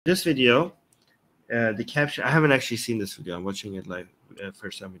This video, the caption, I haven't actually seen this video. I'm watching it live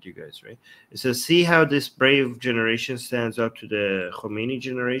first time with you guys, right? It says, see how this brave generation stands up to the Khomeini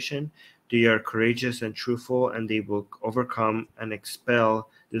generation. They are courageous and truthful, and they will overcome and expel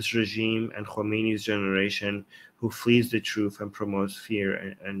this regime and Khomeini's generation who flees the truth and promotes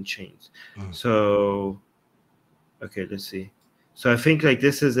fear and chains. So, okay, let's see. So I think like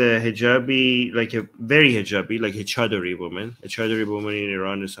this is a hijabi, like a very hijabi, like a chadari woman. A chadari woman in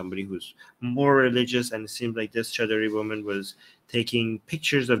Iran is somebody who's more religious, and it seemed like this chadari woman was taking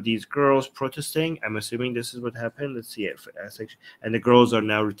pictures of these girls protesting. I'm assuming this is what happened. Let's see it. And the girls are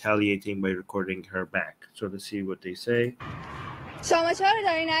now retaliating by recording her back. So let's see what they say. So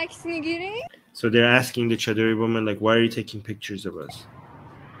they're asking the chadari woman, like, why are you taking pictures of us?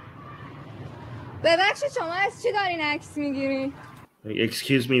 Like,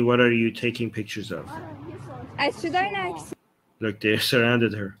 excuse me, what are you taking pictures of? Look, they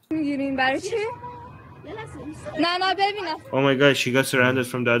surrounded her. Oh my God, she got surrounded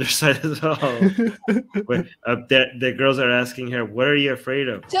from the other side as well. Wait, the girls are asking her, what are you afraid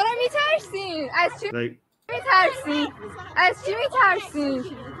of? Like,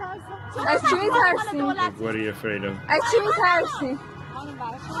 what are you afraid of?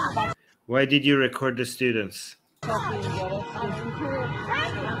 Why did you record the students?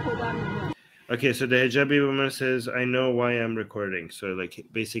 Okay, so the hijabi woman says, I know why I'm recording. So like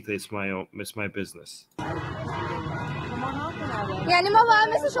basically it's my business.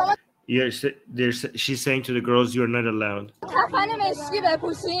 She's saying to the girls, you're not allowed.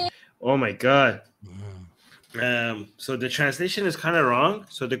 Oh my God. So the translation is kind of wrong.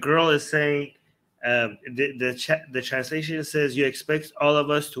 So the girl is saying, the translation says, you expect all of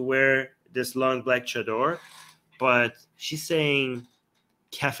us to wear this long black chador, but she's saying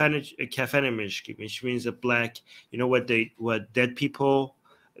kafanimishki, which means a black, you know what dead people.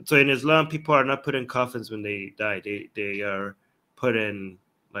 So in Islam, people are not put in coffins when they die. They are put in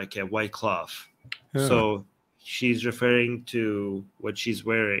like a white cloth. Yeah. So she's referring to what she's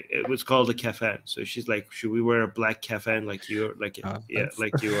wearing. It was called a kafan. So she's like, should we wear a black kafan like you? Like yeah,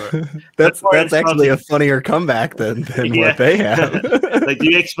 like you are. That's actually a funnier comeback than yeah. What they have. Like,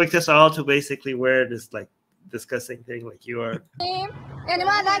 do you expect us all to basically wear this like disgusting thing like you are?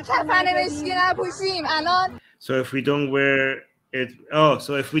 So if we don't wear it,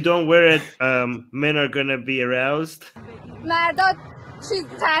 so if we don't wear it, men are gonna be aroused.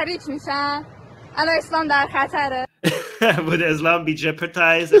 Would Islam be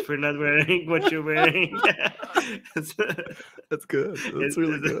jeopardized if we're not wearing what you're wearing? That's good. That's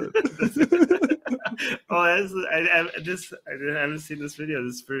really good. I haven't seen this video.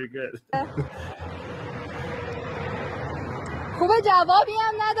 This is pretty good.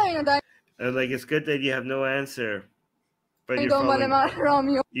 Like, it's good that you have no answer, but you're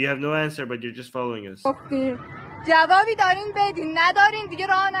following. You have no answer, but you're just following us.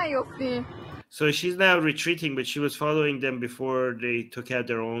 So she's now retreating, but she was following them before they took out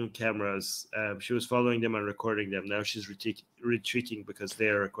their own cameras. She was following them and recording them. Now she's retreating because they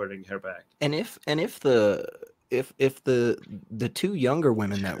are recording her back. And if the two younger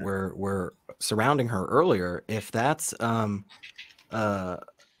women that were surrounding her earlier, if that's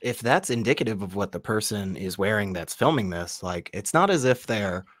indicative of what the person is wearing that's filming this, like, it's not as if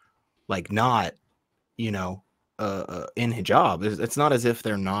they're like not, in hijab. It's not as if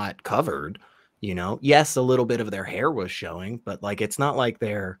they're not covered. Yes, a little bit of their hair was showing, but like, it's not like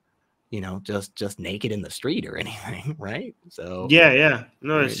they're, just naked in the street or anything, right? So yeah.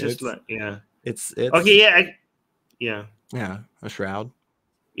 No, it's just like, yeah. It's okay, yeah. A shroud.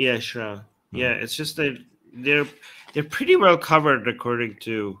 Yeah, shroud. Yeah, it's just that they're pretty well covered according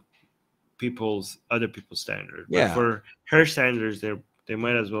to other people's standards. But yeah. For her standards, they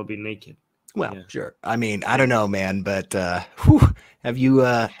might as well be naked. Well, yeah. Sure. I mean, I don't know, man, but have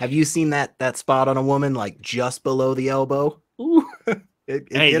you seen that spot on a woman like just below the elbow? Ooh,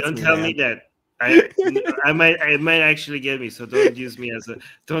 hey, don't tell me that. I might actually get me. So don't use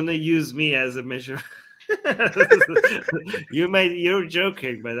me as a measure. You're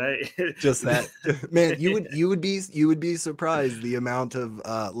joking, but just that, man. You would be surprised the amount of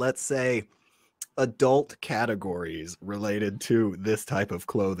let's say adult categories related to this type of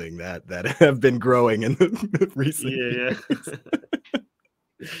clothing that have been growing in the recent years.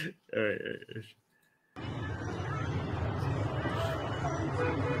 All right.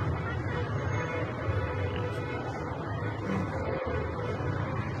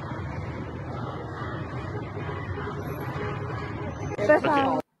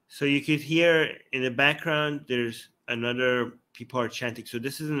 Okay. So you could hear in the background there's another people are chanting. So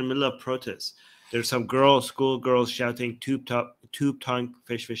this is in the middle of protest. there's some school girls shouting tube tank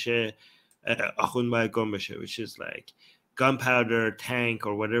fish which is like gunpowder tank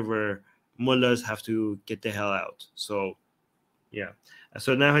or whatever. Mullahs have to get the hell out. So yeah.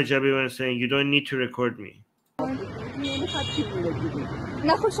 So now Hijabi one is saying you don't need to record me. Like,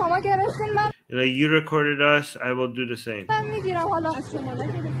 you recorded us, I will do the same.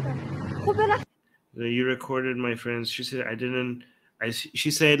 You recorded my friends. She said I didn't.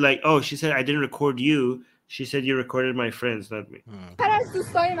 She said like, oh, she said I didn't record you. She said you recorded my friends, not me.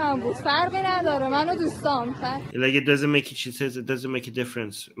 Like, it doesn't make it. She says it doesn't make a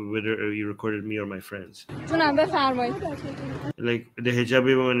difference whether you recorded me or my friends. Like, the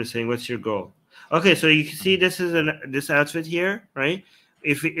hijabi woman is saying, what's your goal? Okay, so you can see this is this outfit here, right?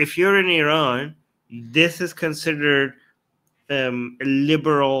 If you're in Iran, this is considered a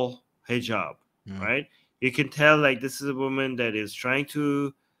liberal hijab, right? You can tell like this is a woman that is trying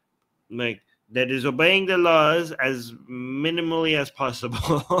to like that is obeying the laws as minimally as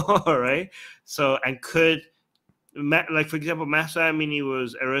possible, right? So and could like for example, Mahsa Amini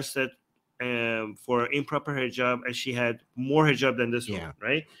was arrested for improper hijab, and she had more hijab than this one,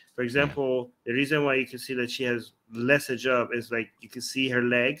 right? For example, the reason why you can see that she has less hijab is like you can see her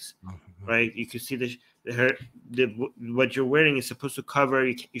legs, right? You can see what you're wearing is supposed to cover.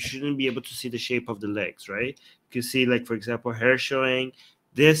 You shouldn't be able to see the shape of the legs, right? You can see, like for example, hair showing.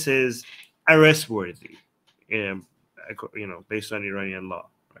 This is arrest worthy, based on Iranian law,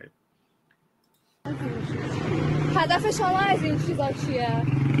 right?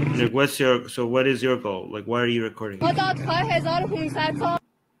 Like, what is your goal? Like, why are you recording?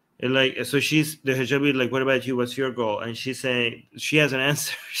 And like, so she's the hijabi, like, what about you? What's your goal? And she's saying she has an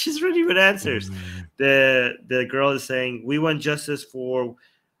answer. She's ready with answers. The girl is saying, we want justice for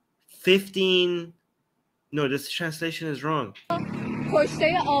 15. No, this translation is wrong.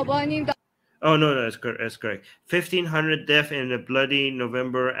 Oh no, that's correct. 1,500 death in the bloody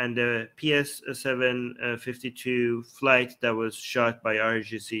November and the PS752 flight that was shot by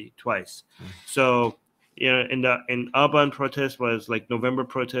IRGC twice. So in Aban protest was like November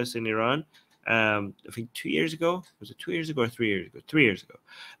protest in Iran. I think 2 years ago. Was it 2 years ago or 3 years ago? 3 years ago,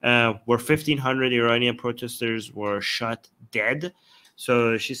 where 1,500 Iranian protesters were shot dead.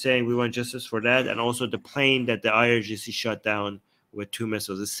 So she's saying we want justice for that, and also the plane that the IRGC shot down with 2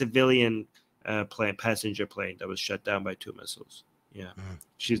 missiles, a civilian passenger plane that was shut down by 2 missiles. Yeah,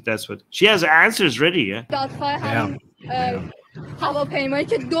 that's what she has answers ready. Yeah.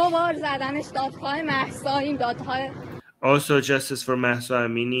 Also justice for Mahsa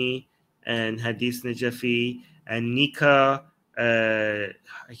Amini and Hadith Najafi and Nika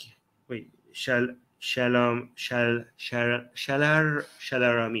Shalarami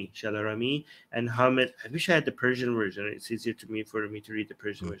and Hamid. I wish I had the Persian version. It's easier for me to read the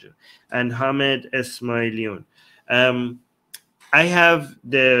Persian version. And Hamid Esmailion. I have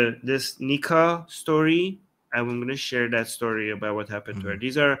this Nika story. I'm going to share that story about what happened to her.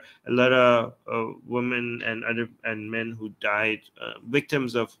 These are a lot of women and men who died,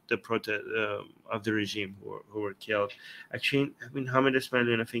 victims of the protest of the regime who were killed. Actually, I mean, Hamid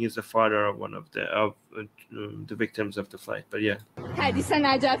Ismailian, I think, is the father of one of the victims of the flight. But yeah. Hadith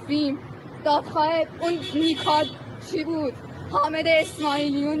Najafi, دادخواه اون نیکا چی بود؟ حامد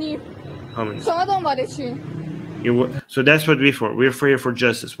اسماعیلیونی. شما دنبال چی؟ So that's what we're for. We're here for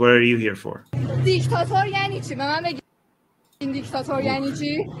justice. What are you here for? دیکتاتور یعنی چی؟ به من بگید دیکتاتور یعنی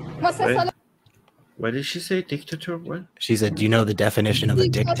چی؟ What did she say? Dictator? What? She said, do you know the definition of a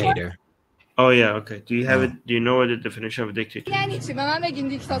dictator? Oh yeah, okay. Do you have it? Do you know what the definition of a dictator? یعنی چی؟ به من بگین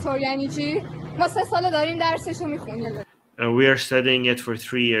دیکتاتور یعنی چی؟ ما 3 سال داریم درسشو میخونیم. We are studying it for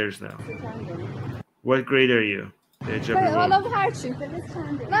 3 years now. What grade are you?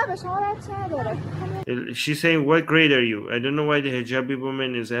 She's saying, what grade are you? I don't know why the hijabi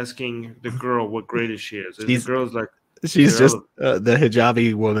woman is asking the girl what grade she is. The girl's like, she's just the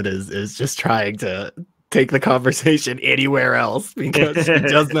hijabi woman is just trying to take the conversation anywhere else because she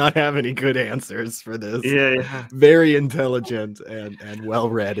does not have any good answers for this very intelligent and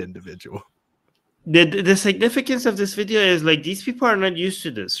well-read individual. The significance of this video is like these people are not used to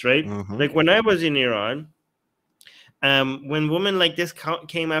this, right? Like when I was in Iran, when women like this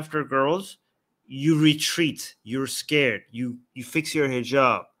came after girls, you retreat, you're scared, you fix your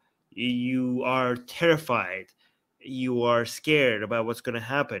hijab, you are terrified, you are scared about what's going to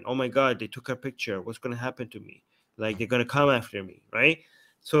happen. Oh my God, they took a picture, what's going to happen to me? Like they're going to come after me, right?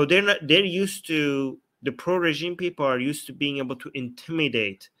 So they're used to, the pro-regime people are used to being able to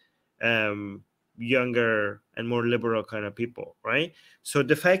intimidate younger and more liberal kind of people, right? So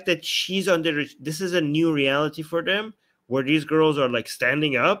the fact that she's under, this is a new reality for them, where these girls are like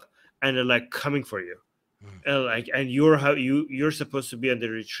standing up and they're like coming for you. Mm. And you're supposed to be on the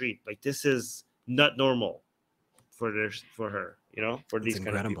retreat. Like, this is not normal for her, for It's these kind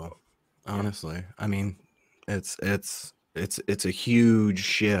of incredible. people. Honestly, I mean, it's a huge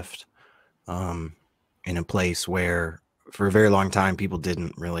shift in a place where for a very long time people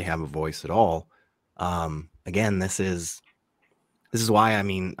didn't really have a voice at all. Again, this is why, I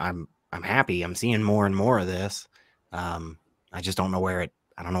mean, I'm happy. I'm seeing more and more of this. I just don't know where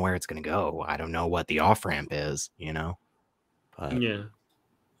it's going to go. I don't know what the off ramp is, but Yeah.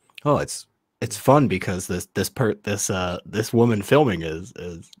 oh, it's fun because this woman filming is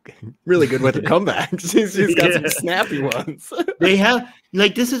really good with her comebacks. She's got some snappy ones. They have,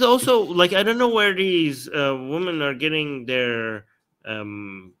 like, this is also, like, I don't know where these women are getting their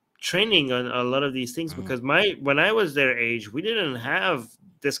training on a lot of these things, because when I was their age, we didn't have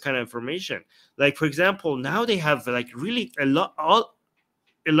this kind of information. Like, for example, now they have like really a lot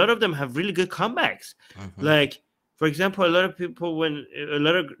of them have really good comebacks. Like, for example, a lot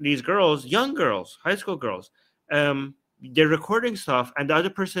of these girls, young girls, high school girls, they're recording stuff, and the other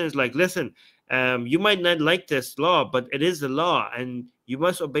person is like, listen, you might not like this law, but it is the law, and you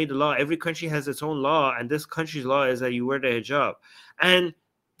must obey the law. Every country has its own law, and this country's law is that you wear the hijab. And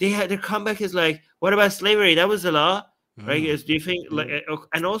their comeback is like, what about slavery? That was the law, right? Do you think, like,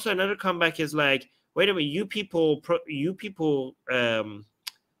 and also another comeback is like, wait a minute, you people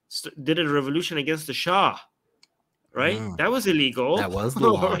did a revolution against the Shah, right? That was illegal. That was the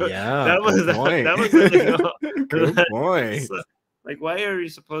law. Yeah, that was illegal. Good point. So, like, why are you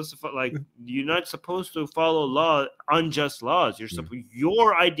supposed to like? You're not supposed to follow unjust laws.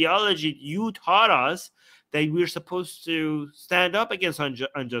 Your ideology. You taught us that we're supposed to stand up against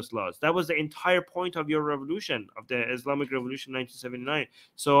unjust laws. That was the entire point of your revolution, of the Islamic Revolution 1979.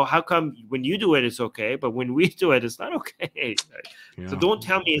 So how come when you do it, it's okay, but when we do it, it's not okay? Right? So don't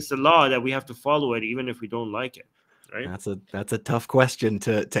tell me it's the law that we have to follow it, even if we don't like it. Right? That's a tough question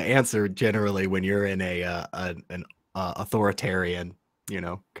to answer generally when you're in an authoritarian,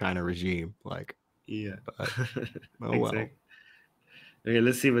 kind of regime. Like, yeah. But, oh exactly. well. Okay,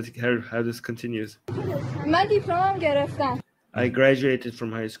 let's see how this continues. من دیپلمم گرفتم. I graduated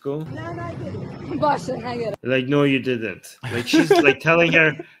from high school. باشه نگرفتم. Like, no, you didn't. Like, she's like telling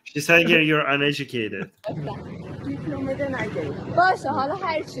her you're uneducated. باشه حالا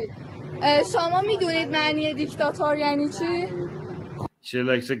هر چی. شما میدونید معنی دیکتاتور یعنی چی؟ She,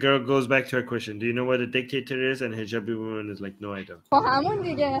 like, the girl goes back to her question. Do you know what a dictator is? And Hijabi woman is like, no, I don't. همون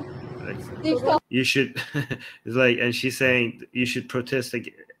دیگه. You should. It's like, and she's saying you should protest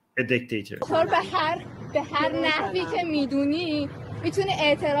a dictator. به هر نحوی که میدونی میتونی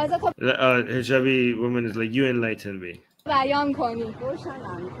اعتراضات Hijabi woman is like, you enlighten me. بیان کنی.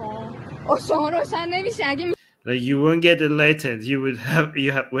 شما روشن نمیشه اگه like, you won't get enlightened. You would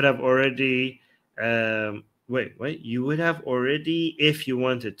have already wait, you would have already if you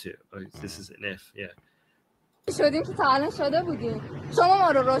wanted to. Oh, this is an if, yeah. شدیم که تا الان شده بودیم. شما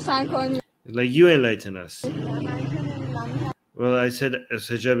ما رو روشن کنید. Like, you enlighten us. Well, I said, as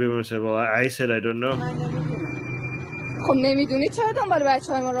Hijabi woman said, well, I said I don't know. خب نمیدونی چرا دنبال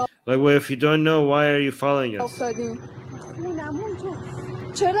بچه‌های ما رو Like, well, if you don't know, why are you following us? افتادیم؟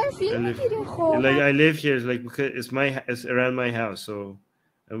 چرا این فیلم میگیریم خب؟ Like, I live here, like, because it's around my house, so.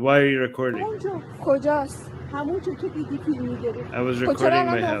 And why are you recording? کجاست؟ I was recording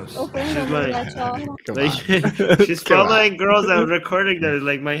my house. She's following girls. I'm recording them.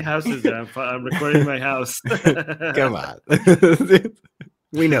 Like, my house is there. I'm recording my house. Come on.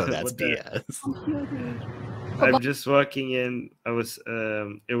 We know that's BS. I'm just walking in.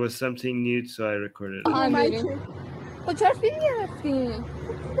 It was something new, so I recorded it. خب چرا فیلم گرفتیم؟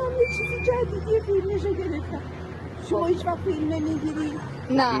 یه چیزی جدیدیه فیلمشو گرفتم. شما هیچ وقت فیلم نمیگیری؟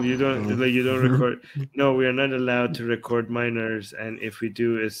 نه. You don't record. No, we are not allowed to record minors, and if we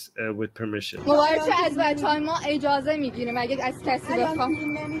do, it's with permission. مبارچه از بچه‌های ما اجازه میگیریم اگه از کسی بخوام.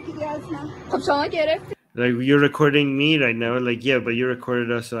 خب شما گرفتید. Like, you're recording me right now. Like, yeah, but you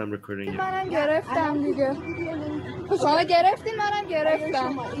recorded us, so I'm recording you. منم گرفتم دیگه. شما گرفتین منم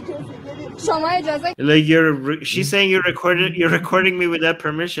گرفتم. شما اجازه. Like, she's saying you're recording me without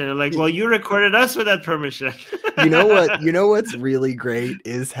permission. And like, well, you recorded us without permission. You know what's really great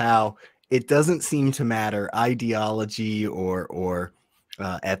is how it doesn't seem to matter ideology or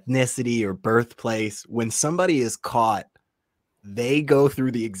ethnicity or birthplace. When somebody is caught, they go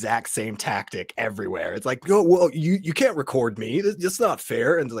through the exact same tactic everywhere. It's like, no, well, you can't record me. It's not fair.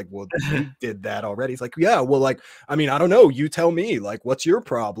 And it's like, well, you did that already. It's like, yeah, well, like, I mean, I don't know. You tell me, like, what's your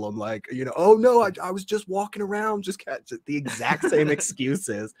problem? Like, oh no, I was just walking around, just the exact same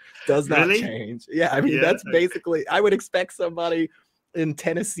excuses. Does not change. Yeah, I mean, that's basically, I would expect somebody in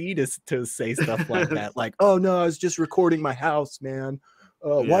Tennessee to say stuff like that. Like, oh no, I was just recording my house, man.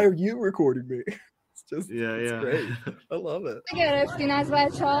 Why are you recording me? It's just, it's great. I love it. گرفتین از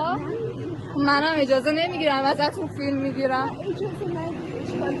بچه‌ها؟ منم اجازه نمیگیرم ازتون فیلم میگیرم. اجازه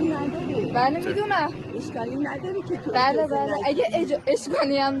اشکالی نداره. بله میدونم. اشکالی نداره که تو بله اگه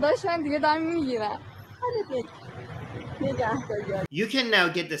اشکالی هم داشتن دیگه دارم میگیرم. You can now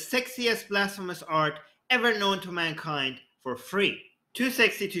get the sexiest blasphemous art ever known to mankind for free. Too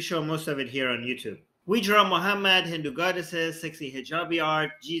sexy to show most of it here on YouTube. We draw Muhammad, Hindu goddesses, sexy hijabi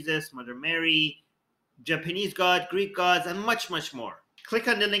art, Jesus, Mother Mary, Japanese god, Greek gods, and much, much more. Click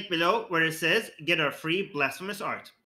on the link below where it says get our free blasphemous art.